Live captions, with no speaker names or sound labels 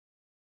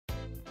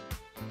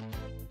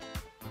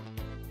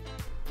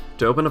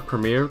To open up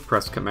Premiere,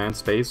 press Command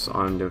Space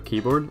on the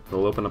keyboard.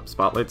 It'll open up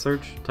Spotlight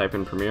Search, type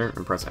in Premiere,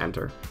 and press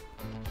Enter.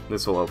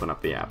 This will open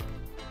up the app.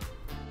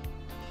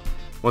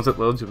 Once it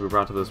loads, you'll be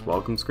brought to this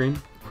welcome screen.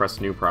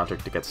 Press New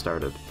Project to get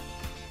started.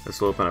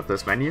 This will open up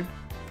this menu.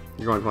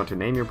 You're going to want to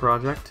name your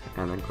project,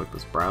 and then click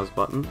this Browse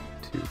button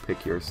to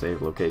pick your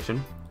save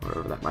location,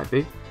 wherever that might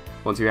be.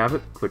 Once you have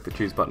it, click the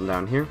Choose button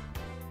down here.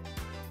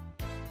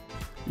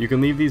 You can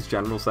leave these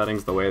general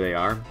settings the way they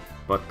are,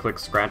 but click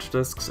Scratch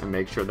Disks and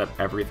make sure that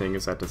everything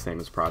is set to same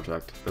as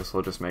project. This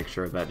will just make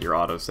sure that your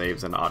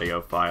autosaves and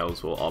audio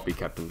files will all be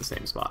kept in the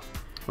same spot.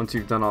 Once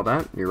you've done all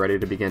that, you're ready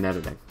to begin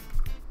editing.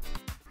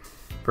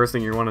 First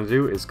thing you want to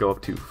do is go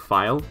up to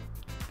File,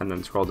 and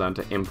then scroll down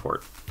to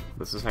Import.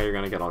 This is how you're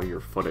going to get all your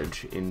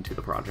footage into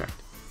the project.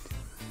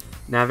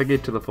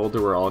 Navigate to the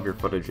folder where all of your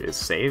footage is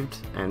saved,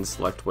 and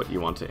select what you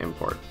want to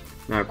import.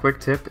 Now, quick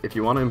tip, if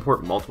you want to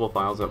import multiple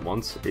files at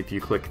once, if you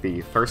click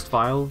the first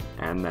file,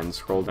 and then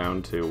scroll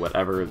down to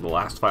whatever the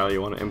last file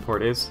you want to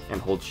import is,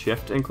 and hold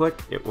Shift and click,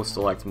 it will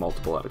select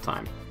multiple at a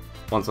time.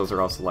 Once those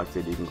are all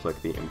selected, you can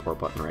click the Import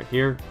button right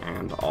here,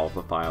 and all of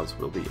the files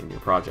will be in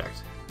your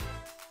project.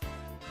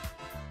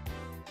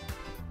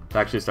 To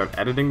actually start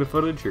editing the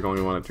footage, you're going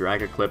to want to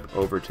drag a clip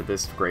over to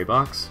this gray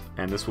box,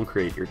 and this will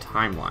create your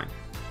timeline.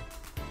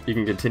 You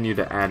can continue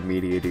to add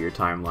media to your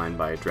timeline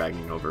by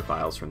dragging over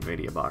files from the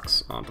media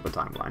box onto the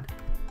timeline.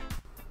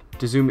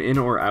 To zoom in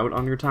or out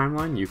on your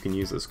timeline, you can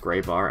use this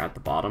gray bar at the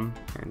bottom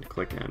and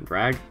click and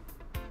drag.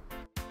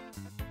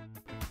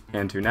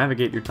 And to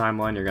navigate your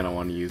timeline, you're going to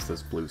want to use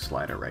this blue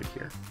slider right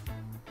here.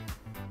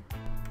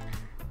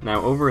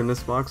 Now, over in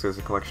this box, there's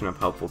a collection of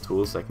helpful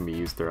tools that can be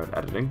used throughout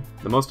editing.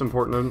 The most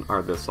important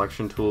are the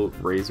Selection tool,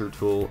 Razor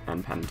tool,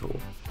 and Pen tool.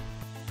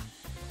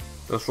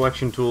 The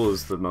Selection tool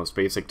is the most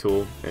basic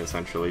tool. It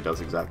essentially does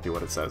exactly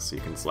what it says, so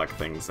you can select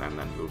things and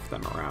then move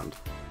them around.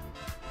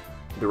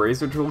 The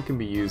Razor tool can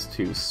be used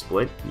to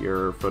split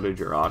your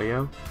footage or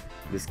audio.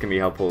 This can be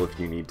helpful if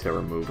you need to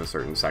remove a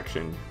certain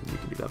section. You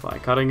can do that by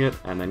cutting it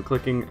and then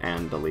clicking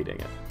and deleting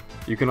it.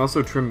 You can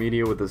also trim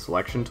media with the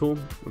Selection tool.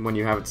 When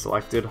you have it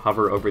selected,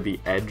 hover over the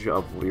edge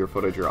of your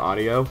footage or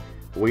audio,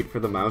 wait for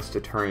the mouse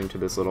to turn into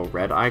this little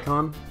red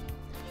icon,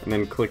 and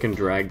then click and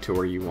drag to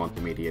where you want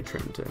the media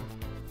trimmed to.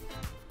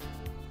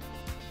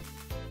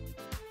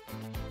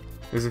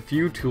 There's a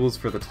few tools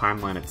for the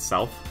timeline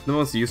itself. The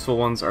most useful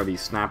ones are the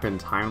Snap in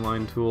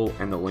Timeline tool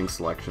and the Link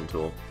Selection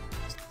tool.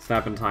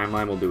 Snap in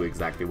Timeline will do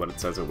exactly what it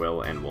says it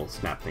will and will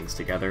snap things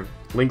together.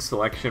 Link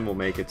Selection will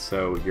make it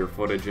so your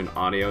footage and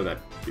audio that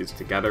is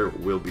together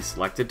will be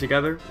selected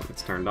together when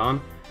it's turned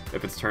on.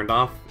 If it's turned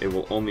off, it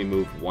will only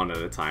move one at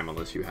a time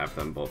unless you have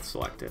them both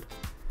selected.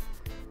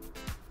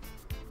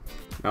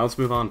 Now let's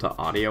move on to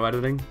audio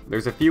editing.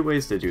 There's a few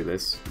ways to do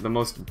this. The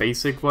most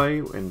basic way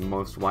and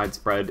most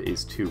widespread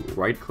is to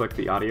right-click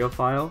the audio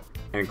file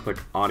and click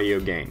Audio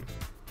Gain.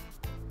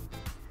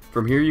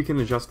 From here you can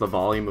adjust the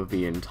volume of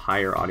the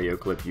entire audio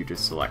clip you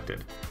just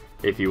selected.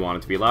 If you want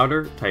it to be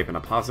louder, type in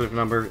a positive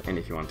number, and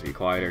if you want it to be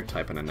quieter,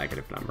 type in a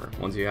negative number.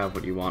 Once you have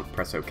what you want,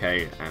 press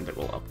OK, and it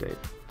will update.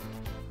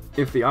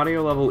 If the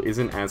audio level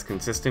isn't as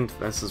consistent,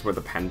 this is where the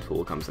Pen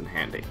tool comes in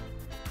handy.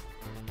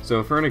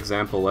 So for an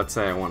example, let's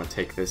say I want to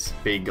take this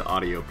big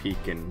audio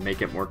peak and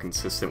make it more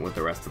consistent with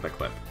the rest of the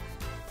clip.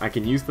 I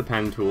can use the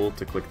Pen tool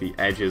to click the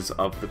edges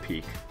of the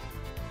peak,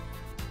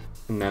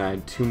 and then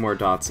add two more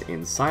dots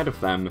inside of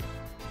them,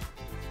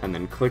 and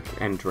then click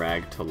and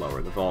drag to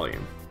lower the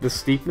volume. The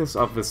steepness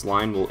of this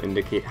line will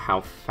indicate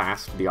how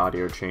fast the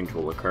audio change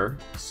will occur,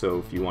 so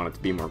if you want it to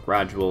be more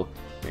gradual,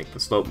 make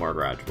the slope more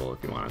gradual.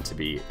 If you want it to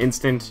be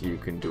instant, you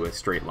can do a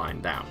straight line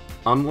down.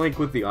 Unlike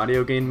with the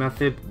audio gain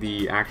method,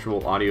 the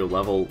actual audio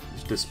level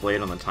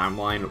displayed on the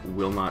timeline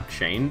will not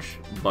change,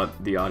 but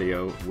the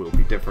audio will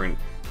be different,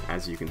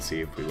 as you can see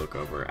if we look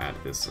over at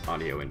this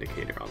audio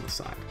indicator on the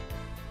side.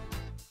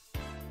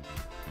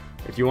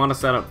 If you want to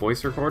set up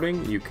voice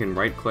recording, you can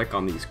right-click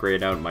on these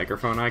grayed out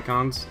microphone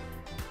icons.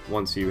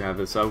 Once you have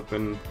this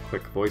open,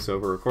 click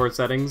VoiceOver Record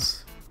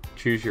Settings,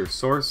 choose your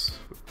source,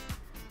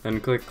 then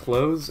click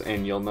Close,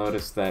 and you'll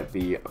notice that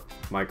the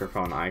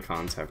microphone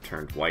icons have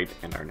turned white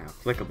and are now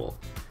clickable.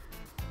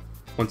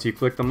 Once you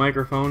click the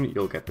microphone,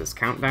 you'll get this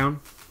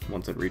countdown.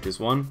 Once it reaches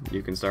 1,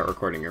 you can start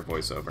recording your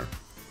voiceover.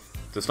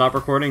 To stop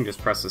recording,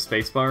 just press the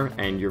spacebar,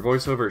 and your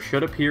voiceover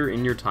should appear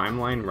in your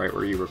timeline right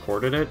where you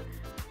recorded it.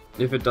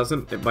 If it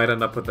doesn't, it might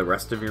end up with the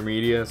rest of your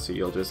media, so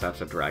you'll just have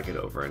to drag it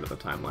over into the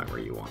timeline where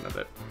you wanted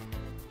it.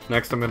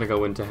 Next, I'm going to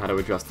go into how to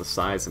adjust the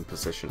size and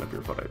position of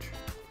your footage.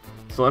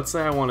 So let's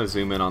say I want to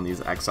zoom in on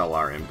these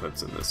XLR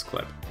inputs in this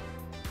clip.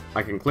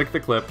 I can click the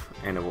clip,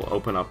 and it will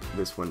open up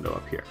this window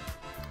up here.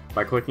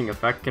 By clicking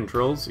Effect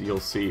Controls, you'll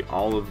see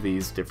all of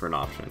these different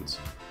options.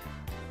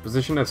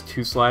 Position has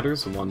two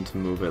sliders, one to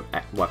move it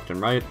left and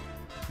right,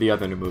 the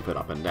other to move it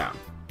up and down.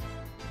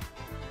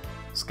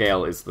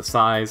 Scale is the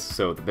size,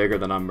 so the bigger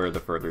the number, the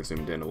further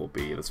zoomed in it will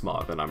be, the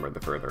smaller the number, the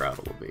further out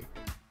it will be.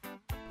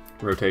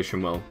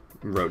 Rotation will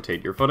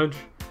rotate your footage.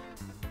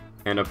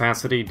 And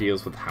opacity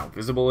deals with how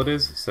visible it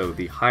is, so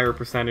the higher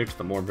percentage,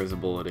 the more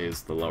visible it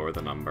is, the lower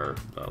the number,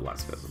 the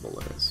less visible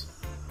it is.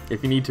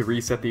 If you need to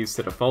reset these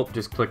to default,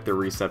 just click the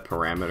reset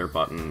parameter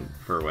button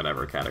for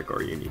whatever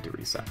category you need to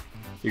reset.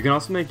 You can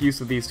also make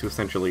use of these to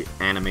essentially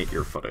animate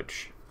your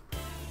footage.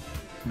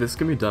 This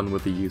can be done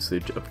with the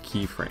usage of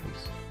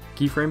keyframes.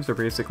 Keyframes are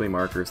basically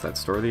markers that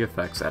store the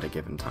effects at a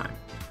given time.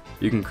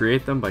 You can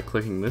create them by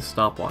clicking this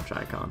stopwatch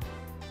icon,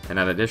 and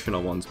add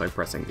additional ones by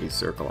pressing these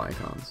circle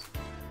icons.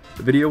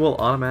 The video will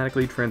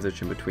automatically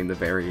transition between the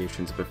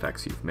variations of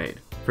effects you've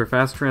made. For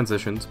fast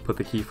transitions, put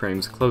the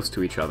keyframes close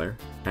to each other,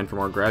 and for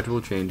more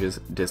gradual changes,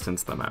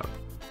 distance them out.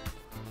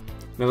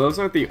 Now those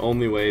aren't the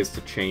only ways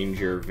to change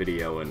your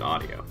video and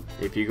audio.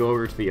 If you go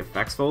over to the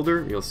effects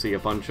folder, you'll see a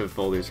bunch of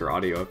folders for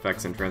audio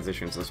effects and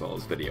transitions as well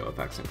as video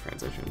effects and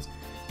transitions.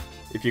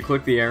 If you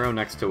click the arrow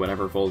next to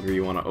whatever folder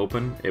you want to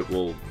open, it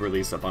will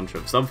release a bunch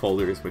of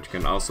subfolders which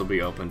can also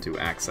be opened to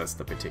access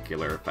the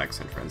particular effects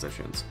and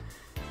transitions.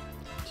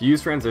 To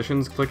use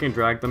transitions, click and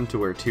drag them to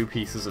where two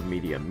pieces of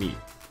media meet.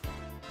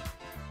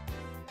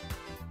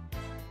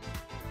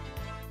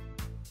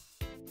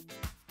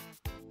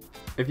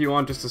 If you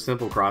want just a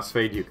simple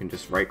crossfade, you can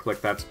just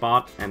right-click that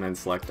spot and then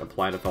select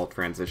Apply Default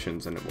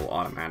Transitions and it will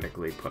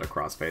automatically put a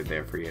crossfade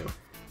there for you.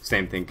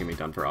 Same thing can be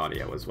done for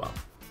audio as well.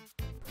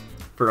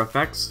 For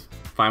effects,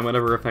 find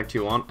whatever effect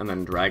you want and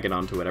then drag it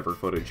onto whatever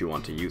footage you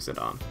want to use it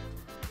on.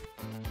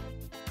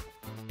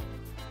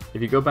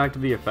 If you go back to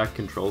the Effect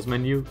Controls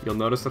menu, you'll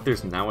notice that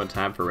there's now a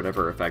tab for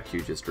whatever effect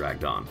you just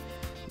dragged on.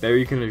 There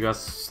you can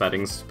adjust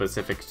settings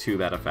specific to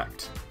that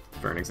effect.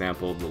 For an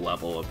example, the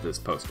level of this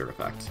poster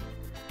effect.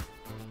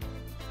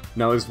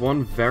 Now there's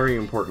one very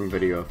important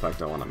video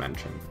effect I want to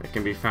mention. It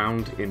can be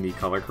found in the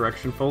color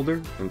correction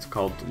folder, and it's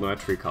called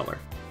Lumetri Color.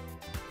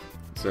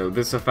 So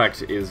this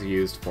effect is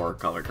used for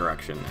color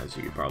correction, as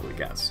you could probably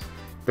guess.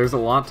 There's a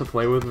lot to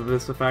play with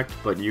this effect,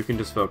 but you can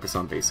just focus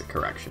on basic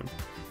correction.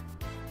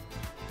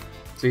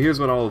 So here's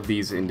what all of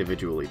these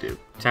individually do.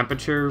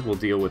 Temperature will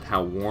deal with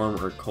how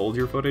warm or cold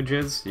your footage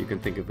is. You can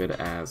think of it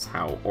as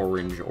how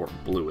orange or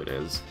blue it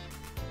is.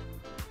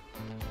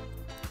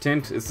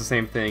 Tint is the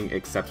same thing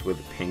except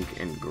with pink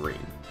and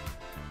green.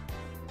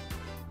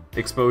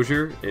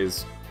 Exposure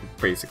is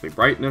basically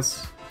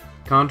brightness.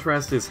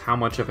 Contrast is how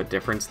much of a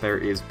difference there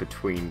is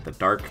between the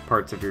dark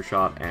parts of your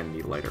shot and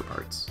the lighter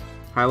parts.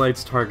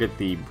 Highlights target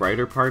the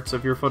brighter parts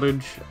of your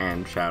footage,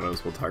 and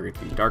shadows will target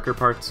the darker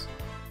parts,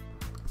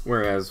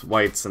 whereas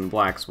whites and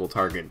blacks will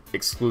target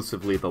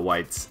exclusively the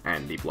whites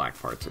and the black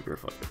parts of your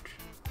footage.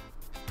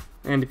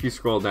 And if you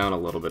scroll down a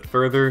little bit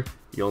further,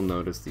 you'll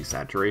notice the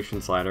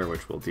saturation slider,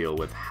 which will deal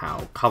with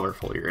how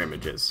colorful your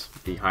image is.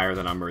 The higher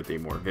the number, the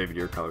more vivid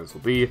your colors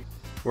will be,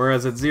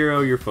 whereas at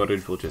 0, your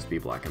footage will just be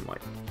black and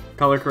white.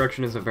 Color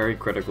correction is a very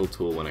critical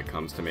tool when it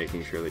comes to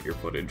making sure that your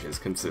footage is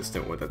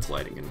consistent with its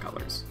lighting and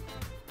colors.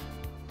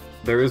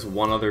 There is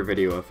one other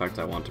video effect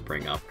I want to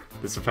bring up.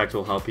 This effect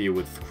will help you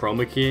with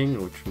chroma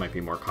keying, which might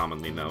be more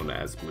commonly known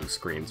as blue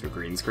screens or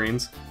green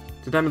screens.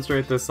 To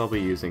demonstrate this, I'll be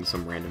using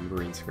some random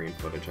green screen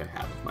footage I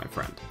have of my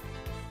friend.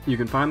 You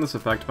can find this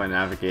effect by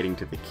navigating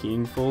to the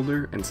keying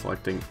folder and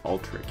selecting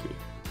Ultra Key.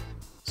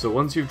 So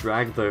once you've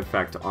dragged the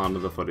effect onto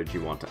the footage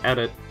you want to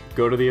edit,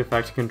 go to the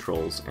effect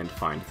controls and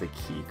find the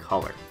key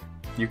color.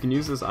 You can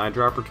use this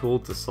eyedropper tool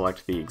to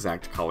select the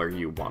exact color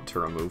you want to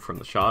remove from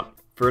the shot.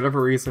 For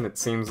whatever reason, it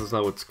seems as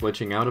though it's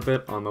glitching out a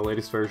bit on the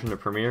latest version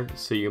of Premiere,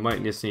 so you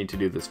might just need to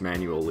do this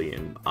manually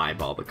and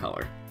eyeball the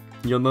color.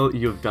 You'll know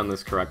you've done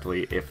this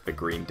correctly if the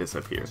green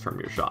disappears from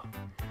your shot.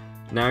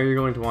 Now you're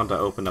going to want to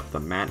open up the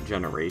Matte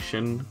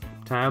Generation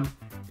tab,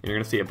 and you're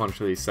going to see a bunch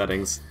of these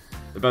settings.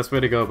 The best way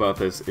to go about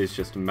this is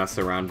just mess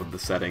around with the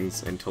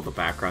settings until the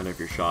background of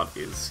your shot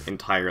is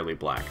entirely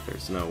black.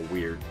 There's no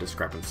weird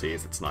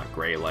discrepancies, it's not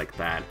gray like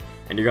that.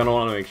 And you're going to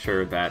want to make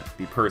sure that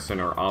the person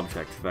or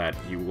object that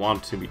you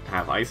want to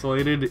have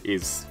isolated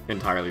is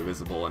entirely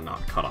visible and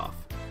not cut off.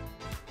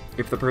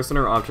 If the person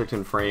or object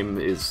in frame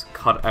is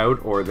cut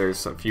out or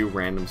there's a few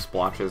random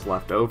splotches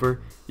left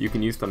over, you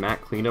can use the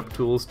matte cleanup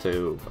tools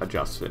to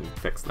adjust and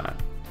fix that.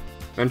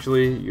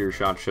 Eventually, your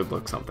shot should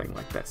look something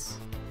like this.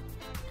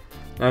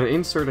 Now to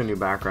insert a new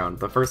background,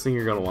 the first thing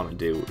you're going to want to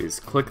do is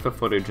click the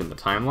footage in the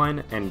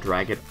timeline and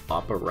drag it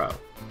up a row.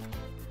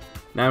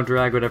 Now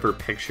drag whatever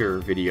picture or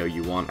video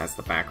you want as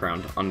the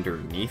background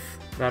underneath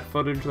that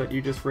footage that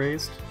you just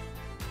raised.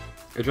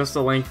 Adjust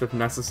the length if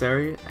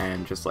necessary,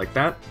 and just like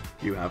that,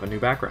 you have a new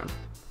background.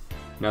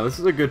 Now this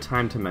is a good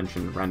time to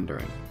mention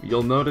rendering.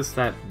 You'll notice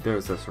that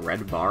there's this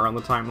red bar on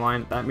the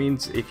timeline. That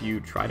means if you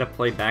try to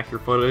play back your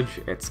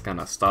footage, it's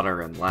gonna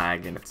stutter and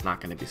lag and it's not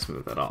gonna be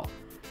smooth at all.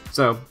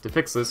 So, to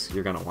fix this,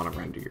 you're gonna want to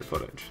render your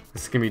footage.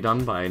 This can be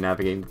done by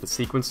navigating to the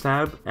Sequence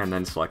tab and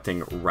then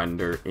selecting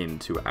Render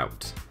Into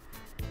Out.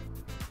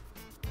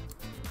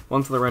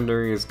 Once the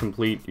rendering is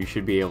complete, you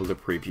should be able to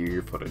preview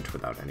your footage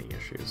without any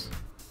issues.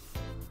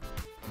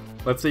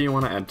 Let's say you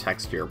want to add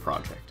text to your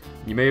project.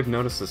 You may have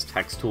noticed this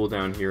text tool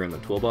down here in the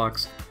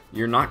toolbox.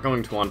 You're not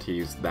going to want to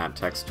use that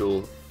text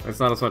tool.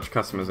 It's not as much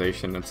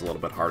customization, it's a little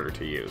bit harder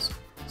to use.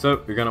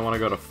 So you're going to want to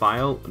go to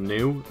File,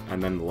 New,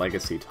 and then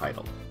Legacy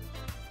Title.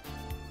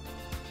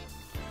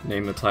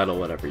 Name the title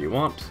whatever you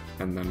want,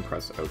 and then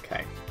press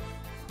OK.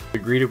 To be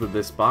greeted with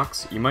this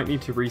box, you might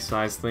need to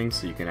resize things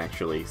so you can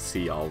actually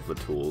see all of the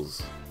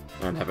tools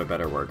and have a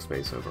better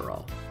workspace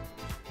overall.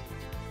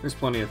 There's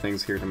plenty of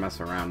things here to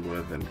mess around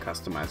with and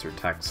customize your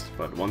text,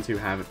 but once you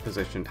have it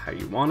positioned how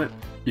you want it,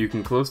 you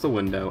can close the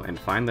window and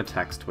find the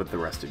text with the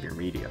rest of your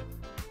media.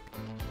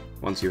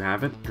 Once you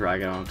have it,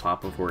 drag it on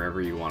top of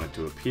wherever you want it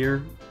to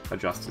appear,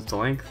 adjust its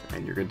length,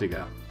 and you're good to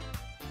go.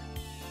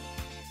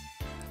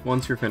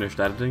 Once you're finished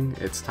editing,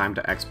 it's time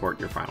to export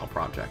your final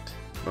project.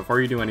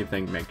 Before you do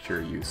anything, make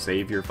sure you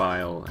save your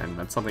file, and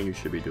that's something you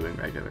should be doing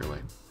regularly.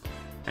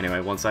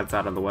 Anyway, once that's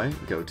out of the way,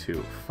 go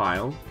to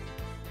File,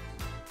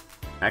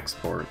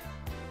 Export,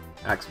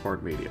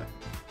 Export Media.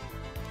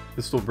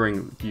 This will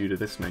bring you to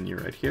this menu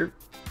right here.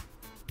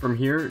 From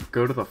here,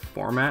 go to the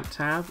Format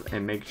tab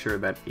and make sure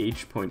that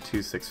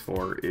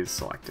H.264 is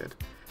selected.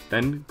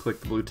 Then click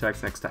the blue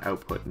text next to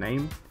Output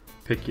Name,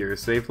 pick your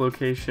save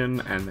location,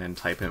 and then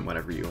type in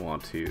whatever you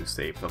want to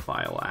save the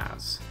file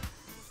as.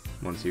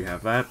 Once you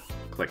have that,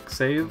 click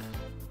Save.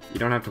 You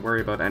don't have to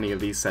worry about any of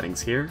these settings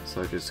here,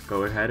 so just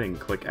go ahead and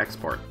click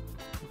Export.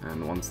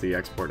 And once the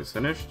export is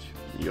finished,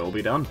 you'll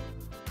be done.